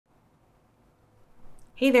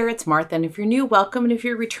Hey there, it's Martha, and if you're new, welcome, and if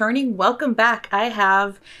you're returning, welcome back. I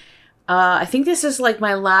have, I think this is like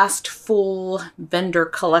my last full vendor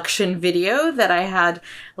collection video that I had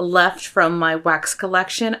left from my wax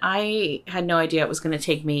collection. I had no idea it was going to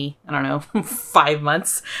take me, I don't know, 5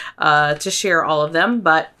 months to share all of them,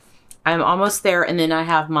 but I'm almost there. And then I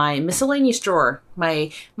have my miscellaneous drawer,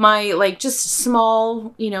 my like just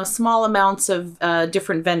small, small amounts of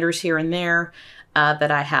different vendors here and there.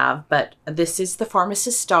 That I have, but this is the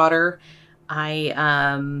Pharmacist Daughter.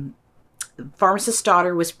 Pharmacist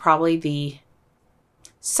Daughter was probably the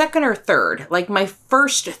second or third. Like my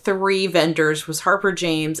first three vendors was Harper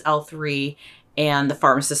James, L3, and the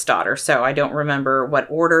Pharmacist Daughter. So I don't remember what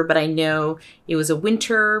order, but I know it was a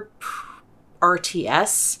winter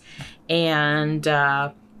RTS, and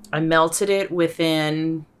I melted it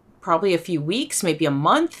within probably a few weeks, maybe a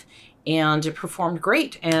month. And it performed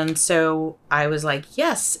great. And so I was like,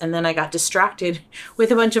 yes. And then I got distracted with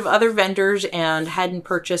a bunch of other vendors and hadn't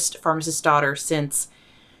purchased Pharmacist Daughter since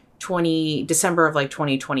December of like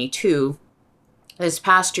 2022. This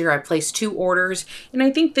past year, I placed 2 orders. And I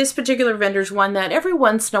think this particular vendor is one that every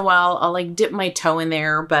once in a while, I'll like dip my toe in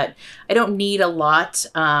there, but I don't need a lot,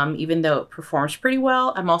 even though it performs pretty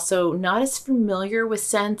well. I'm also not as familiar with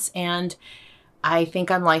scents, and I think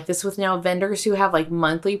I'm like this with now vendors who have like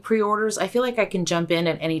monthly pre-orders. I feel like I can jump in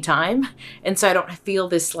at any time. And so I don't feel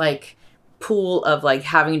this like pool of like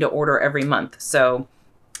having to order every month. So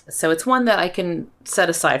it's one that I can set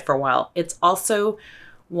aside for a while. It's also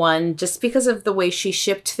one, just because of the way she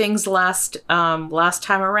shipped things last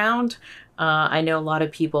time around, I know a lot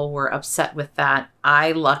of people were upset with that.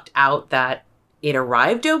 I lucked out that it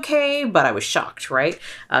arrived okay, but I was shocked, right?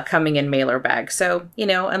 Coming in mailer bag. So,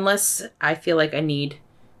 unless I feel like I need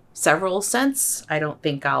several scents, I don't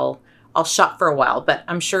think I'll shop for a while, but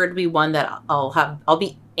I'm sure it'll be one that I'll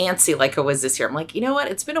be antsy like I was this year. I'm like, you know what?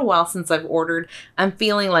 It's been a while since I've ordered. I'm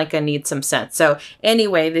feeling like I need some scents. So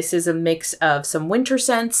anyway, this is a mix of some winter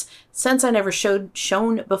scents I never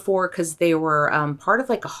shown before because they were part of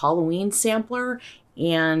like a Halloween sampler.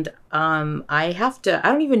 And I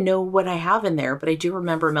don't even know what I have in there, but I do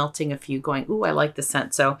remember melting a few going, ooh, I like the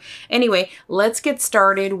scent. So anyway, let's get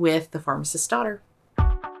started with the Pharmacist Daughter.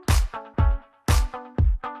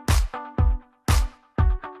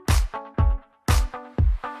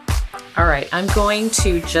 All right, I'm going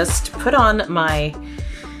to just put on my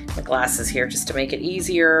glasses here just to make it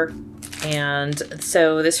easier. And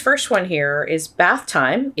so this first one here is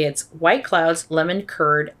Bathtime. It's White Clouds, Lemon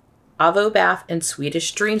Curd, Avo Bath, and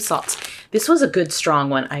Swedish Dream Salts. This was a good strong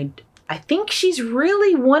one. I think she's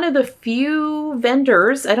really one of the few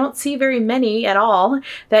vendors, I don't see very many at all,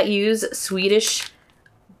 that use Swedish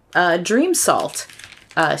Dream Salt.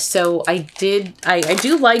 So I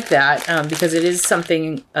do like that because it is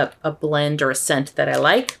something, a blend or a scent that I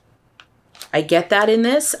like. I get that in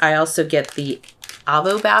this. I also get the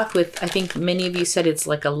Avo Bath with, I think many of you said it's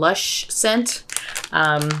like a lush scent.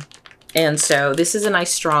 And so this is a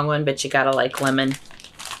nice strong one, but you gotta like lemon.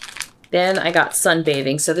 Then I got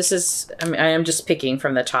Sunbathing. So this is, I am just picking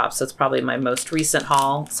from the top, so it's probably my most recent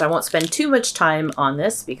haul. So I won't spend too much time on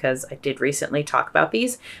this because I did recently talk about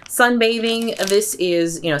these. Sunbathing, this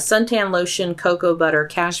is, suntan lotion, cocoa butter,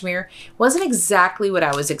 cashmere. Wasn't exactly what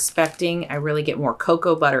I was expecting. I really get more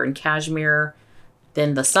cocoa butter and cashmere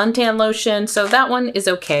than the suntan lotion. So that one is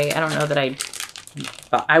okay. I don't know that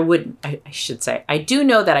I should say, I do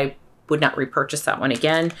know that I would not repurchase that one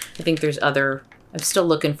again. I think there's other, I'm still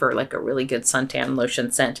looking for like a really good suntan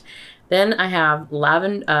lotion scent. Then I have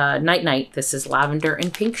Night Night. This is lavender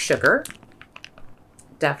and pink sugar.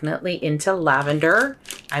 Definitely into lavender.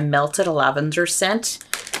 I melted a lavender scent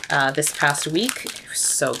this past week. It was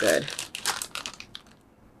so good.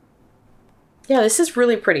 Yeah, this is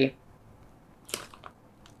really pretty.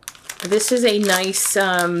 This is a nice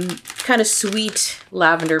kind of sweet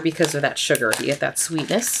lavender because of that sugar. You get that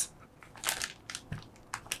sweetness.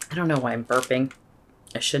 I don't know why I'm burping.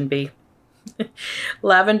 I shouldn't be.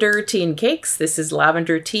 Lavender Tea and Cakes. This is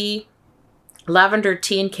Lavender Tea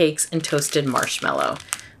and Cakes, and Toasted Marshmallow.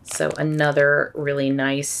 So another really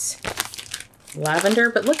nice lavender.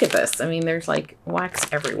 But look at this. I mean, there's like wax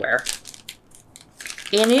everywhere.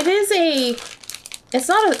 And it's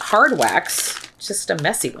not a hard wax, it's just a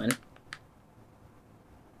messy one.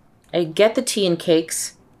 I get the tea and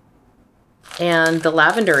cakes and the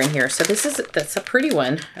lavender in here. So that's a pretty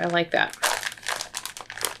one. I like that.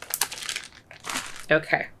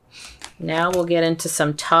 Okay. Now we'll get into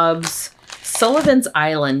some tubs. Sullivan's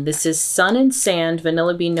Island. This is Sun and Sand,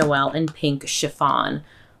 Vanilla Bean Noel, and Pink Chiffon.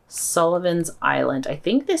 Sullivan's Island. I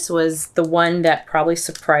think this was the one that probably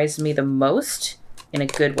surprised me the most in a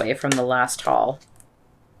good way from the last haul.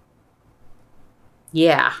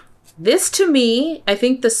 Yeah. This to me, I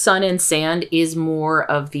think the Sun and Sand is more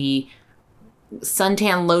of the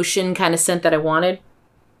suntan lotion kind of scent that I wanted.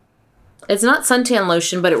 It's not suntan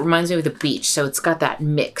lotion, but it reminds me of the beach. So it's got that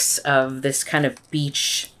mix of this kind of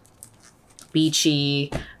beachy.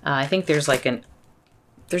 I think there's like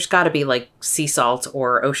there's got to be like sea salt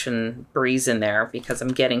or ocean breeze in there because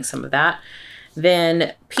I'm getting some of that.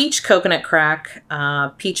 Then peach coconut crack,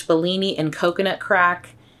 peach Bellini and coconut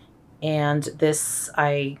crack. And this,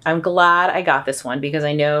 I'm glad I got this one because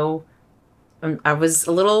I know I was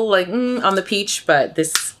a little like on the peach, but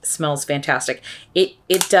this smells fantastic.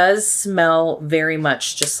 It does smell very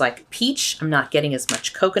much just like peach. I'm not getting as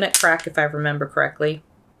much coconut crack if I remember correctly.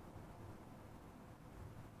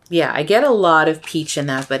 Yeah, I get a lot of peach in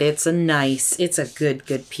that, but it's a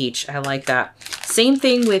good peach. I like that. Same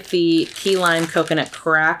thing with the key lime coconut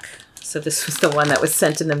crack. So this was the one that was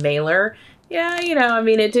sent in the mailer. Yeah, you know, I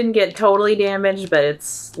mean, it didn't get totally damaged, but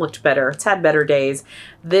it's looked better. It's had better days.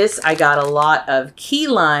 This, I got a lot of key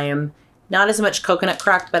lime, not as much coconut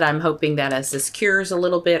crack, but I'm hoping that as this cures a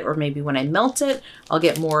little bit, or maybe when I melt it, I'll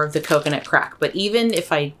get more of the coconut crack. But even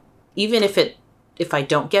if I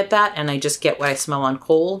don't get that and I just get what I smell on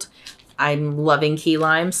cold, I'm loving key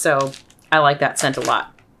lime, so I like that scent a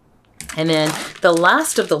lot. And then the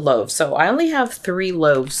last of the loaves. So I only have 3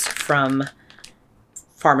 loaves from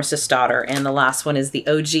Pharmacist Daughter, and the last one is the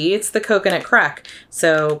OG. It's the coconut crack.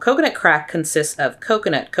 So coconut crack consists of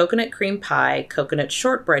coconut cream pie, coconut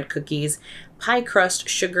shortbread cookies, pie crust,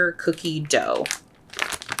 sugar, cookie dough.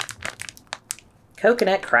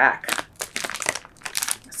 Coconut crack.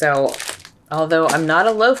 So although I'm not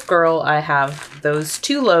a loaf girl, I have those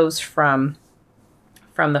 2 loaves from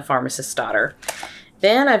the Pharmacist Daughter.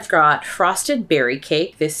 Then I've got frosted berry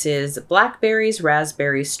cake. This is blackberries,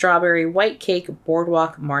 raspberries, strawberry, white cake,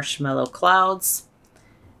 boardwalk, marshmallow clouds.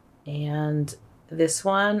 And this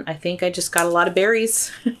one, I think I just got a lot of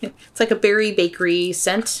berries. It's like a berry bakery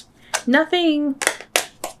scent. Nothing.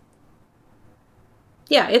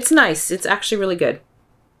 Yeah, it's nice. It's actually really good.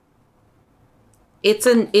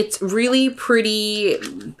 It's really pretty,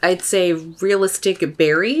 I'd say, realistic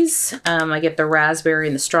berries. I get the raspberry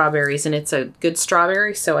and the strawberries, and it's a good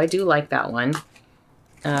strawberry, so I do like that one.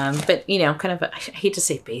 But, you know, kind of, I hate to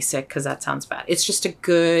say basic because that sounds bad. It's just a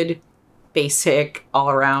good, basic,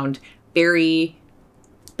 all-around berry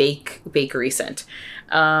bakery scent.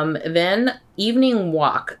 Then Evening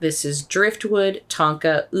Walk. This is driftwood,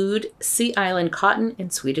 tonka, oud, sea island cotton,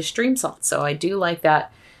 and Swedish dream salt. So I do like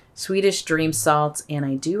that Swedish dream salt, and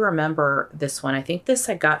I do remember this one. I think this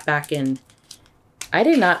I got back in,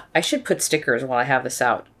 I should put stickers while I have this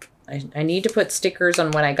out. I need to put stickers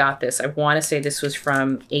on when I got this. I want to say this was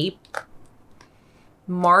from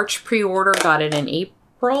March pre-order, got it in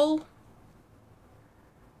April.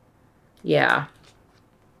 Yeah.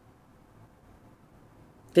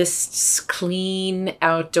 This clean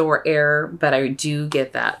outdoor air, but I do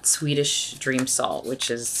get that Swedish dream salt,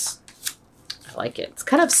 which is, I like it. It's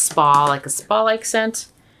kind of spa, like a spa-like scent.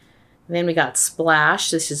 And then we got Splash.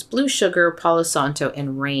 This is blue sugar, Palo Santo,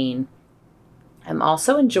 and rain. I'm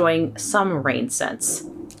also enjoying some rain scents.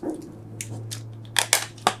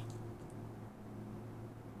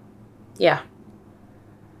 Yeah.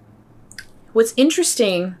 What's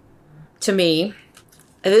interesting to me,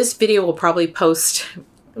 this video will probably post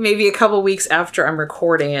maybe a couple weeks after I'm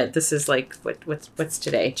recording it. This is like, what's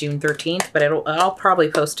today? June 13th, but I'll probably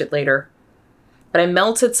post it later. But I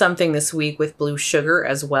melted something this week with blue sugar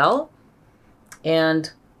as well.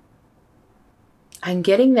 And I'm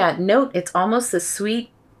getting that note. It's almost the sweet.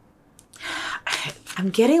 I'm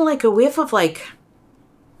getting like a whiff of like,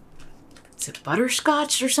 is it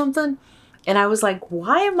butterscotch or something? And I was like,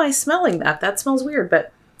 why am I smelling that? That smells weird.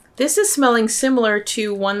 But this is smelling similar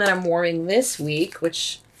to one that I'm warming this week,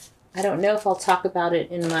 which I don't know if I'll talk about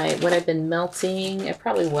it in my, what I've been melting. I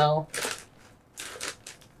probably will.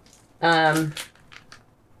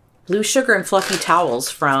 Blue sugar and fluffy towels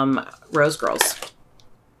from Rose Girls.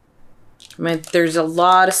 I mean, there's a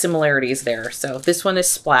lot of similarities there. So this one is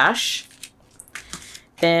Splash.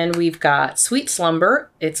 Then we've got Sweet Slumber.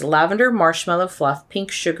 It's lavender, marshmallow fluff,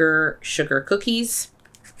 pink sugar, sugar cookies.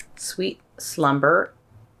 Sweet Slumber.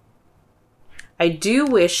 I do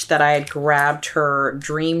wish that I had grabbed her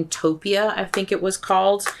Dreamtopia, I think it was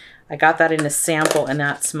called. I got that in a sample, and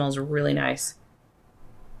that smells really nice.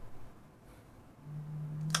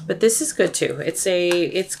 But this is good too.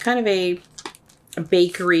 It's kind of a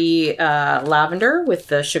bakery lavender with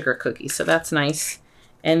the sugar cookies, so that's nice.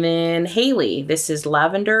 And then Haleigh. This is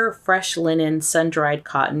lavender, fresh linen, sun-dried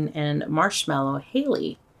cotton, and marshmallow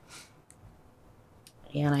Haleigh.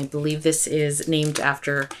 And I believe this is named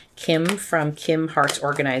after Kim from Kim Hearts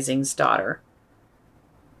Organizing's daughter.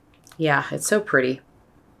 Yeah, it's so pretty.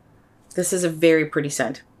 This is a very pretty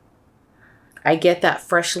scent. I get that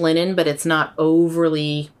fresh linen, but it's not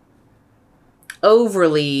overly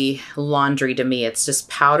laundry to me. It's just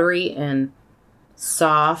powdery and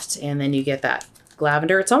soft, and then you get that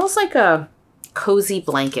lavender. It's almost like a cozy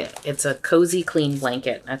blanket. It's a cozy, clean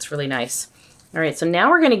blanket. That's really nice. All right, so now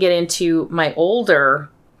we're going to get into my older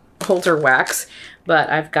wax, but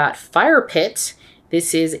I've got Fire Pit.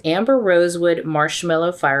 This is Amber Rosewood,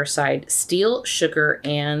 Marshmallow Fireside, Steel Sugar,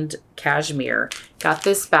 and Cashmere. Got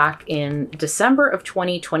this back in December of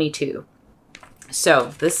 2022.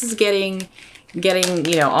 So this is getting,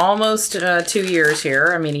 you know, almost 2 years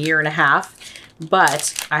here. I mean, a year and a half.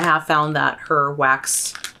 But I have found that her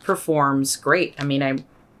wax performs great. I mean,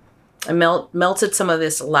 I melted some of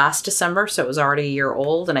this last December, so it was already a year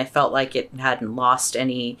old, and I felt like it hadn't lost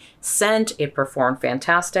any scent. It performed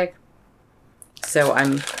fantastic. So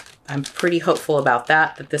I'm pretty hopeful about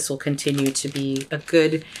that this will continue to be a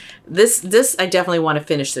good, this I definitely want to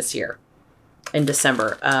finish this year in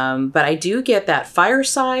December. But I do get that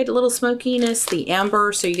fireside little smokiness, the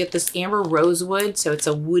amber. So you get this amber rosewood. So it's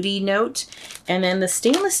a woody note. And then the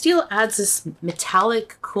stainless steel adds this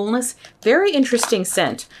metallic coolness. Very interesting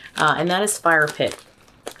scent. And that is Fire Pit.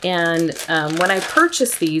 And when I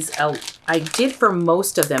purchased these, I did for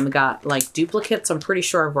most of them got like duplicates. I'm pretty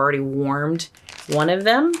sure I've already warmed one of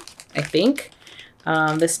them, I think.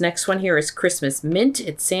 This next one here is Christmas Mint.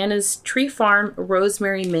 It's Santa's Tree Farm,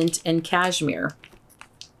 Rosemary, Mint, and Cashmere.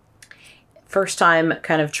 First time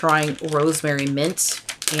kind of trying rosemary mint,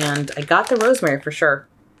 and I got the rosemary for sure.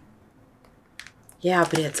 Yeah,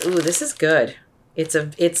 but it's, ooh, this is good.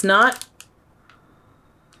 It's not,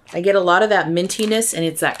 I get a lot of that mintiness, and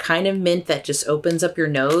it's that kind of mint that just opens up your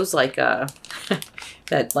nose like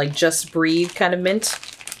that like Just Breathe kind of mint.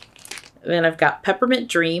 Then I've got Peppermint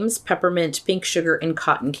Dreams, Peppermint, Pink Sugar, and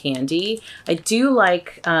Cotton Candy. I do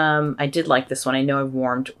like, I did like this one. I know I've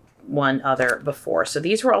warmed one other before. So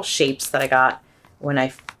these were all shapes that I got when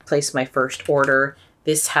I placed my first order.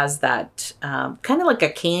 This has that kind of like a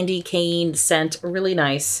candy cane scent, really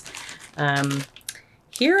nice.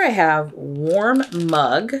 Here I have Warm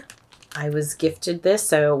Mug. I was gifted this,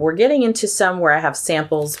 so we're getting into some where I have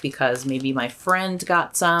samples because maybe my friend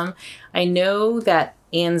got some. I know that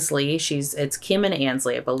Ansley, it's Kim and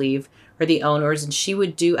Ansley, I believe, are the owners, and she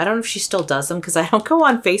would do, I don't know if she still does them because I don't go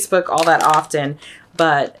on Facebook all that often,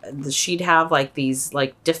 but she'd have like these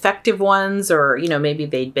like defective ones, or, you know, maybe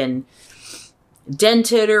they'd been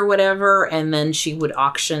dented or whatever, and then she would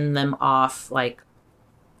auction them off like,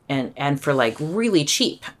 and for like really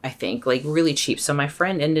cheap, I think, like really cheap. So my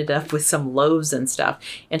friend ended up with some loaves and stuff,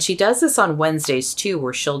 and she does this on Wednesdays too,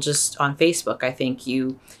 where she'll just, on Facebook, I think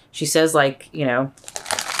she says like, you know,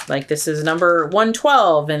 like this is number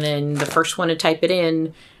 112, and then the first one to type it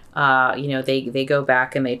in, you know, they go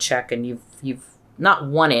back and they check, and you've not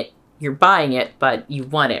won it, you're buying it, but you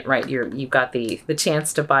won it, right? You've got the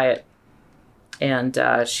chance to buy it. And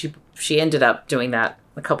she ended up doing that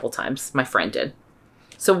a couple times. My friend did.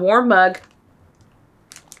 So Warm Mug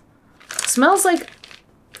smells like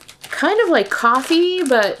kind of like coffee,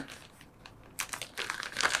 but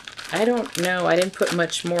I don't know. I didn't put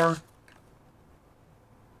much more.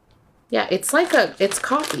 Yeah, it's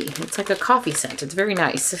coffee. It's like a coffee scent. It's very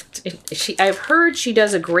nice. I've heard she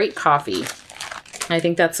does a great coffee. I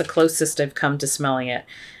think that's the closest I've come to smelling it.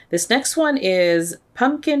 This next one is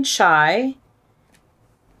Pumpkin Chai.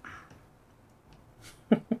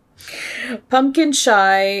 Pumpkin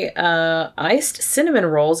Chai, Iced Cinnamon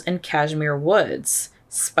Rolls, and Cashmere Woods.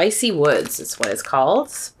 Spicy Woods is what it's called.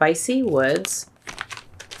 Spicy Woods.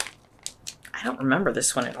 I don't remember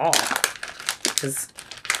this one at all.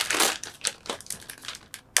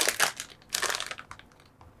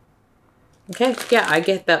 Okay, yeah, I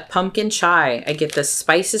get that pumpkin chai. I get the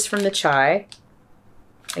spices from the chai.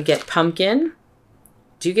 I get pumpkin.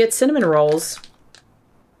 Do get cinnamon rolls.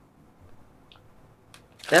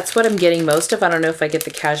 That's what I'm getting most of. I don't know if I get the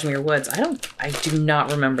Cashmere Woods. I do not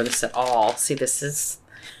remember this at all. See, this is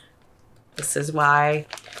why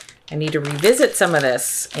I need to revisit some of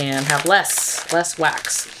this and have less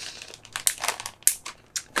wax.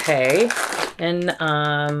 Okay, and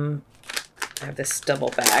I have this double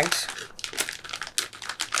bagged.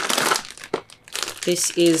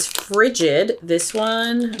 This is Frigid. This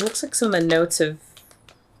one, it looks like some of the notes have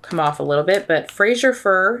come off a little bit, but Fraser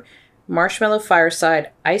Fir, Marshmallow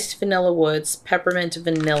Fireside, Iced Vanilla Woods, Peppermint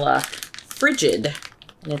Vanilla, Frigid.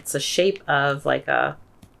 And it's a shape of like a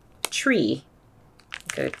tree,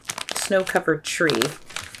 like a snow-covered tree.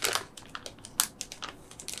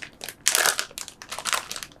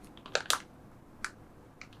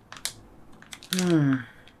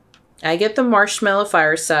 I get the Marshmallow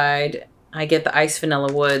Fireside. I get the Ice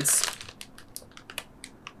Vanilla Woods.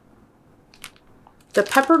 The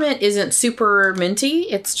peppermint isn't super minty.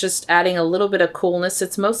 It's just adding a little bit of coolness.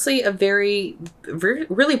 It's mostly a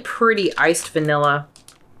really pretty iced vanilla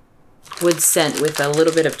wood scent with a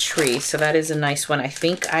little bit of tree. So that is a nice one. I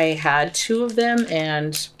think I had 2 of them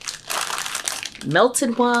and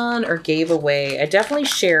melted one or gave away. I definitely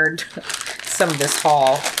shared some of this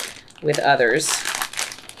haul with others.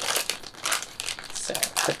 So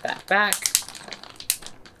put that back.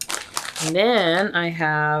 And then I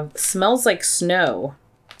have Smells Like Snow.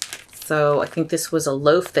 So I think this was a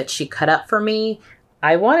loaf that she cut up for me.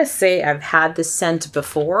 I want to say I've had this scent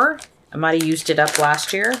before. I might have used it up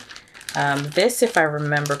last year. This, if I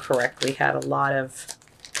remember correctly, had a lot of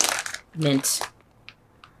mint.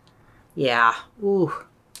 Yeah. Ooh.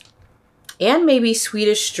 And maybe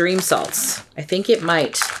Swedish Dream Salts. I think it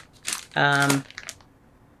might.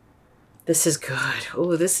 This is good.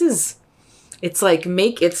 Oh, this is... It's like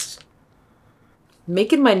it's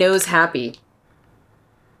making my nose happy.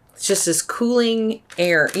 It's just this cooling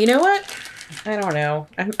air. You know what? I don't know.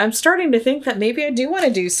 I'm starting to think that maybe I do want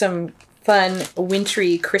to do some fun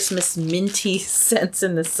wintry Christmas minty scents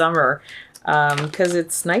in the summer because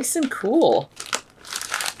it's nice and cool.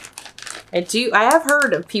 I have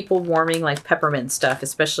heard of people warming like peppermint stuff,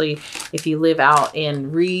 especially if you live out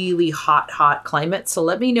in really hot climates. So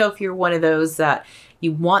let me know if you're one of those that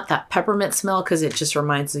you want that peppermint smell because it just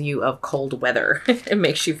reminds you of cold weather. It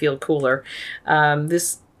makes you feel cooler.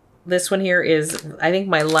 This one here is, I think,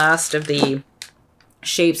 my last of the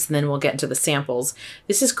shapes, and then we'll get into the samples.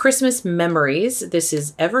 This is Christmas Memories. This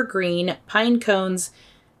is evergreen, pine cones,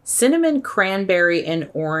 cinnamon, cranberry, and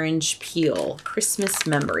orange peel. Christmas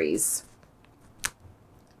Memories.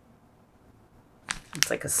 It's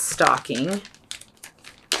like a stocking.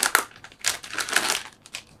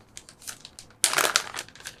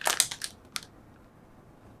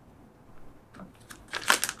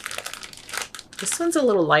 This one's a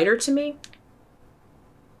little lighter to me.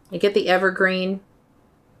 I get the evergreen,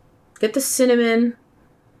 get the cinnamon,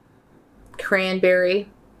 cranberry,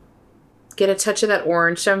 get a touch of that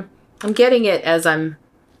orange. So I'm getting it as I'm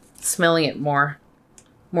smelling it more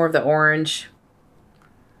of the orange.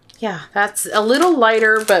 Yeah, that's a little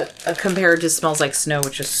lighter, but compared to Smells Like Snow,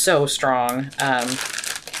 which is so strong,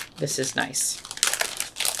 this is nice.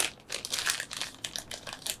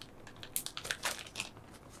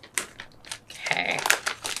 Okay.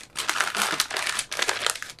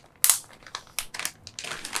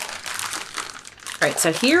 All right,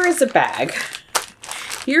 so here is a bag.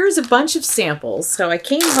 Here's a bunch of samples. So I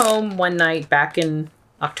came home one night back in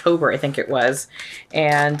October, I think it was,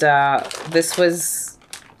 and this was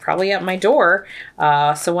probably at my door.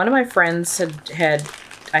 So one of my friends had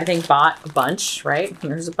I think bought a bunch, right?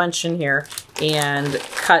 There's a bunch in here, and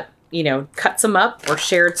cut some up or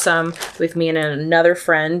shared some with me and another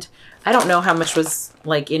friend. I don't know how much was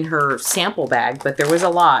like in her sample bag, but there was a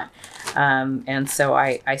lot. And so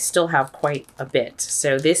I still have quite a bit.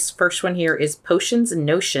 So this first one here is Potions and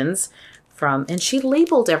Notions and she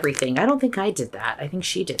labeled everything. I don't think I did that. I think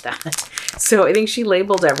she did that. So I think she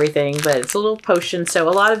labeled everything, but it's a little potion. So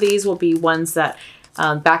a lot of these will be ones that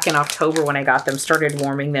back in October when I got them, started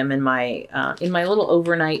warming them in my little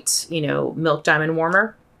overnight, Milk Diamond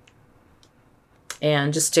warmer.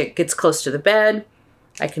 And just it gets close to the bed.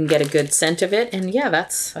 I can get a good scent of it. And yeah,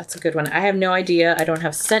 that's a good one. I have no idea. I don't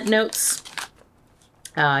have scent notes.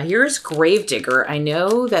 Here's Gravedigger. I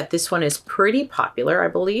know that this one is pretty popular, I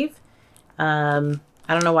believe. I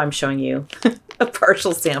don't know why I'm showing you a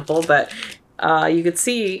partial sample, but you could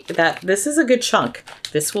see that this is a good chunk.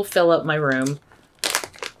 This will fill up my room.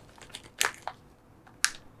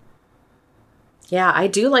 Yeah, I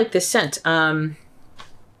do like this scent. God,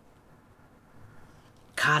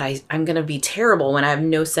 I'm going to be terrible when I have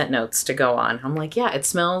no scent notes to go on. I'm like, yeah, it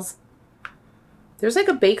smells. There's like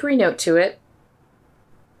a bakery note to it.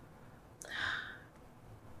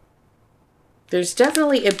 There's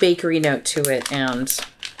definitely a bakery note to it, and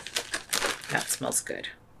that smells good.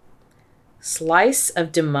 Slice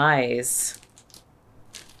of Demise.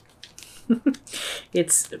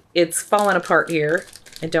 It's fallen apart here.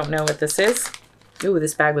 I don't know what this is. Ooh,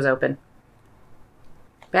 this bag was open.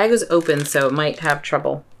 Bag was open, so it might have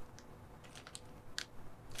trouble.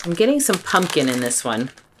 I'm getting some pumpkin in this one.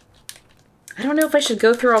 I don't know if I should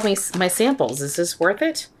go through all my samples. Is this worth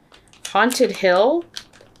it? Haunted Hill.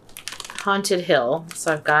 Haunted Hill.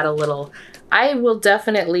 So I've got a little... I will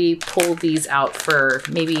definitely pull these out for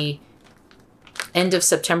maybe end of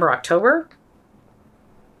September, October.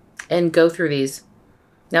 And go through these.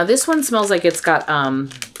 Now this one smells like it's got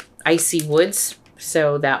Icy Woods.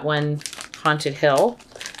 So that one, Haunted Hill.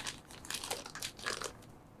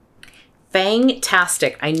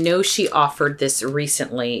 Fangtastic. I know she offered this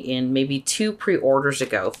recently in maybe 2 pre-orders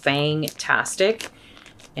ago. Fangtastic.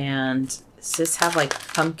 And does this have like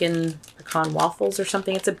pumpkin pecan waffles or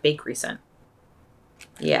something? It's a bakery scent.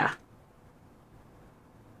 Yeah.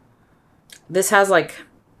 This has like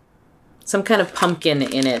some kind of pumpkin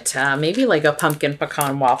in it. Maybe like a pumpkin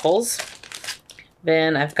pecan waffles.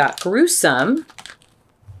 Then I've got Gruesome.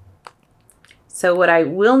 So what I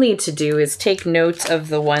will need to do is take notes of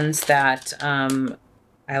the ones that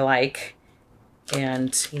I like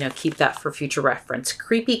and, you know, keep that for future reference.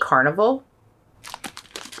 Creepy Carnival.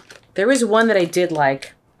 There was one that I did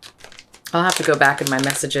like. I'll have to go back in my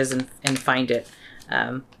messages and find it.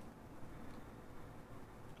 But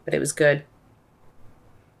it was good.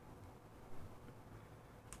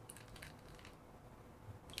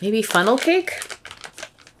 Maybe Funnel Cake?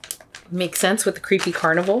 Makes sense with the Creepy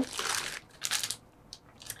Carnival.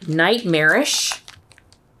 Nightmarish.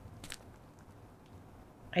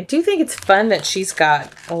 I do think it's fun that she's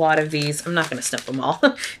got a lot of these. I'm not going to sniff them all.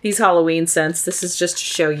 These Halloween scents. This is just to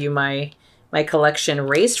show you my collection.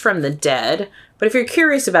 Raised from the Dead. But if you're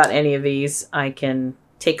curious about any of these, I can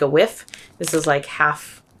take a whiff. This is like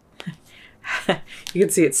half. You can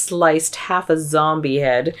see it sliced half a zombie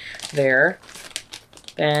head there.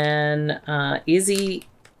 Then Izzy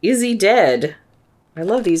Dead. I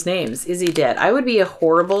love these names. Izzy Dead. I would be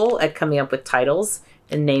horrible at coming up with titles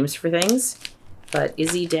and names for things, but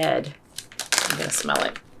Izzy Dead. I'm gonna smell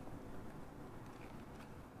it.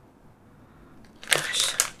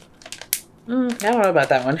 Gosh, I don't know about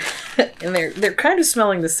that one. And they're kind of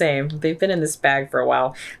smelling the same. They've been in this bag for a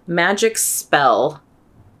while. Magic Spell.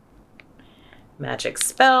 Magic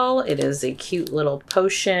Spell. It is a cute little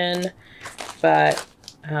potion, but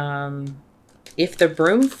if the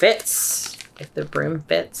broom fits. If the broom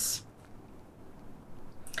fits.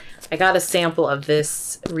 I got a sample of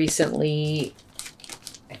this recently.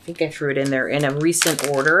 I think I threw it in there in a recent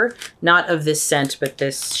order. Not of this scent, but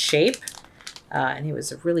this shape. And it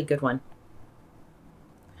was a really good one.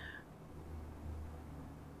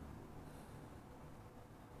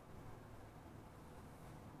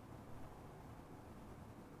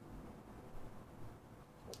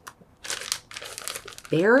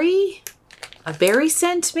 Berry? A berry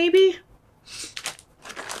scent, maybe?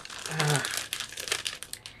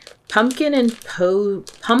 Pumpkin and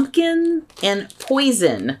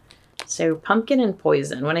poison. So pumpkin and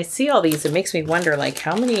poison. When I see all these, it makes me wonder, like,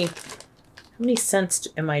 how many scents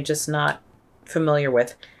am I just not familiar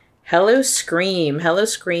with? Hello Scream. Hello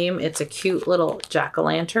Scream. It's a cute little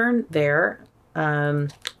jack-o'-lantern there. Hello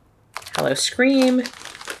Scream.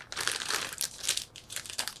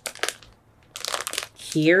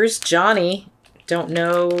 Here's Johnny. Don't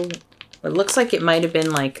know. It looks like it might have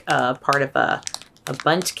been like a part of a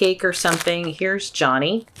bundt cake or something. Here's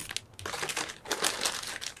Johnny.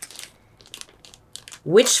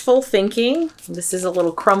 Wishful Thinking. This is a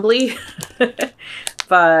little crumbly.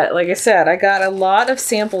 But like I said, I got a lot of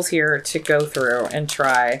samples here to go through and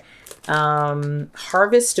try.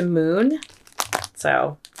 Harvest Moon.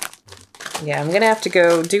 So yeah, I'm going to have to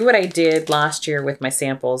go do what I did last year with my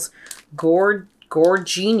samples. Gourd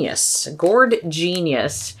Genius.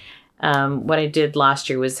 What I did last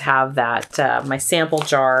year was have that, my sample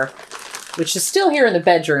jar, which is still here in the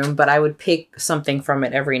bedroom, but I would pick something from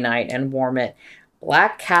it every night and warm it.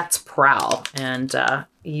 Black Cat's Prowl, and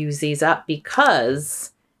use these up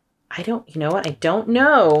because you know what? I don't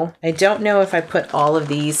know if I put all of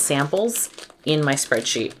these samples in my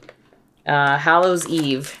spreadsheet. Hallows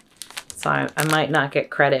Eve. So I might not get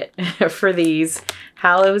credit for these.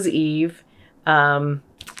 Hallows Eve.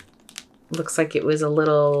 Looks like it was a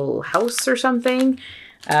little house or something.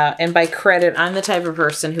 And by credit, I'm the type of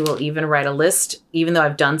person who will even write a list, even though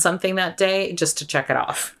I've done something that day, just to check it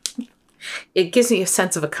off. It gives me a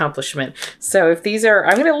sense of accomplishment. So if these are,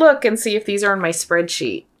 I'm going to look and see if these are in my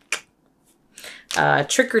spreadsheet.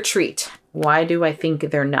 Trick or Treat. Why do I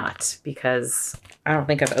think they're not? Because I don't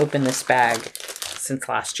think I've opened this bag since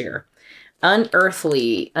last year.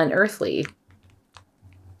 Unearthly.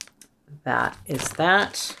 That is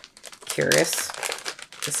that. Curious.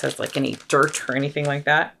 This has like any dirt or anything like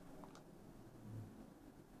that.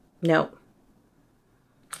 Nope.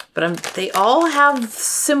 But they all have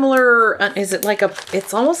similar, is it like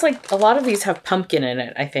it's almost like a lot of these have pumpkin in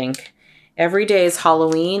it, I think. Every day is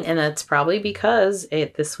Halloween, and that's probably because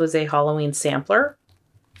this was a Halloween sampler.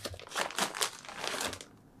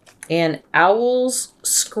 And Owl's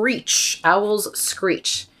Screech.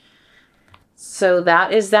 So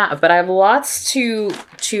that is that. But I have lots to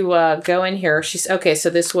go in here. She's okay. So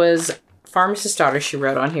this was Pharmacist Daughter. She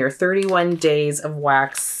wrote on here 31 days of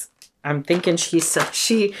wax. I'm thinking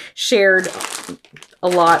she shared a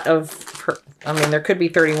lot of her. I mean, there could be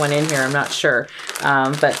 31 in here. I'm not sure.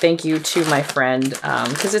 But thank you to my friend,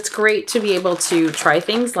 because it's great to be able to try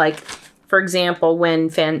things like, for example, when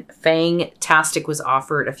Fangtastic was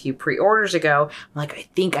offered a few pre-orders ago, I'm like, I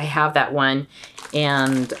think I have that one.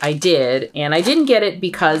 And I did. And I didn't get it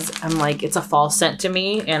because I'm like, it's a fall scent to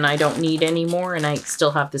me and I don't need any more. And I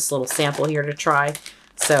still have this little sample here to try.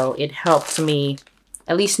 So it helped me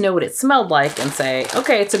at least know what it smelled like and say,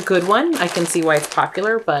 okay, it's a good one. I can see why it's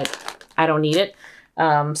popular, but I don't need it.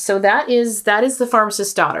 So that is the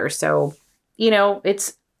Pharmacist Daughter. So, you know,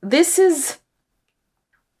 this is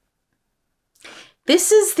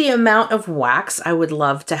the amount of wax I would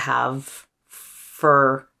love to have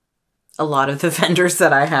for a lot of the vendors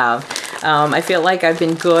that I have. I feel like I've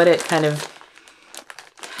been good at kind of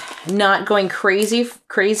not going crazy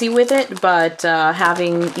with it, but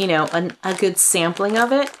having, you know, a good sampling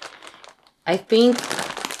of it. I think,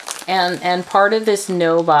 and part of this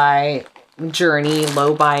no-buy journey,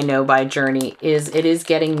 low-buy, no-buy journey is it is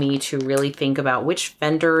getting me to really think about which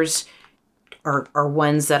vendors are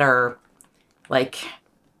ones that are like,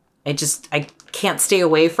 I can't stay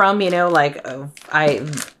away from, you know, like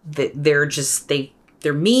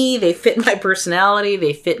they're me, they fit my personality,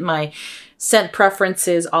 they fit my scent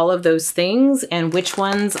preferences, all of those things, and which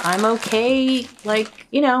ones I'm okay, like,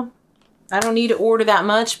 you know, I don't need to order that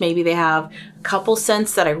much. Maybe they have a couple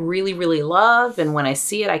scents that I really, really love, and when I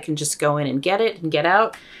see it, I can just go in and get it and get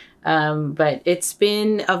out. But it's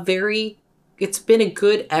been a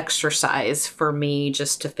good exercise for me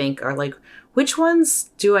just to think, are like, which ones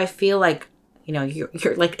do I feel like, you know,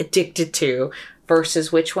 you're like addicted to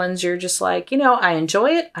versus which ones you're just like, you know, I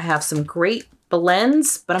enjoy it. I have some great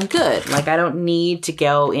blends, but I'm good. Like, I don't need to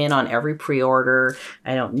go in on every pre-order.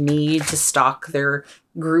 I don't need to stock their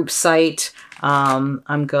group site.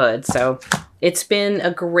 I'm good. So it's been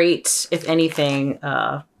a great, if anything,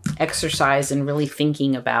 exercise in really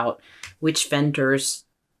thinking about which vendors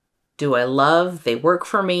do I love, they work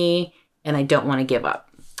for me, and I don't want to give up,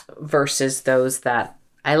 versus those that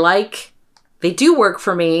I like, they do work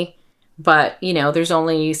for me, but, you know, there's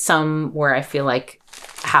only some where I feel like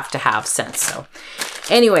I have to have scents. So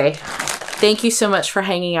anyway, thank you so much for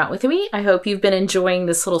hanging out with me. I hope you've been enjoying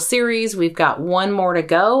this little series. We've got one more to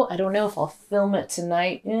go. I don't know if I'll film it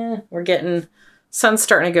tonight. Sun's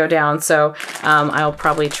starting to go down, so I'll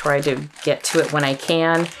probably try to get to it when I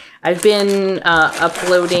can. I've been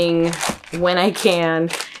uploading when I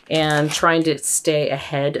can and trying to stay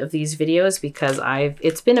ahead of these videos because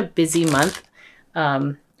it's been a busy month.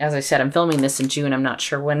 As I said, I'm filming this in June. I'm not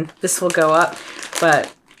sure when this will go up,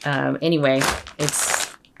 but anyway,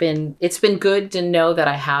 it's been good to know that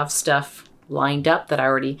I have stuff lined up that I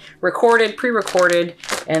already recorded, pre-recorded,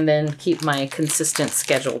 and then keep my consistent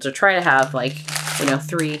schedule to try to have, like, you know,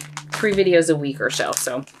 three videos a week or so.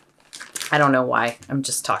 So I don't know why I'm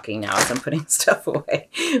just talking now as I'm putting stuff away,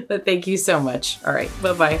 but thank you so much. All right,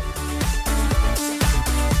 bye-bye.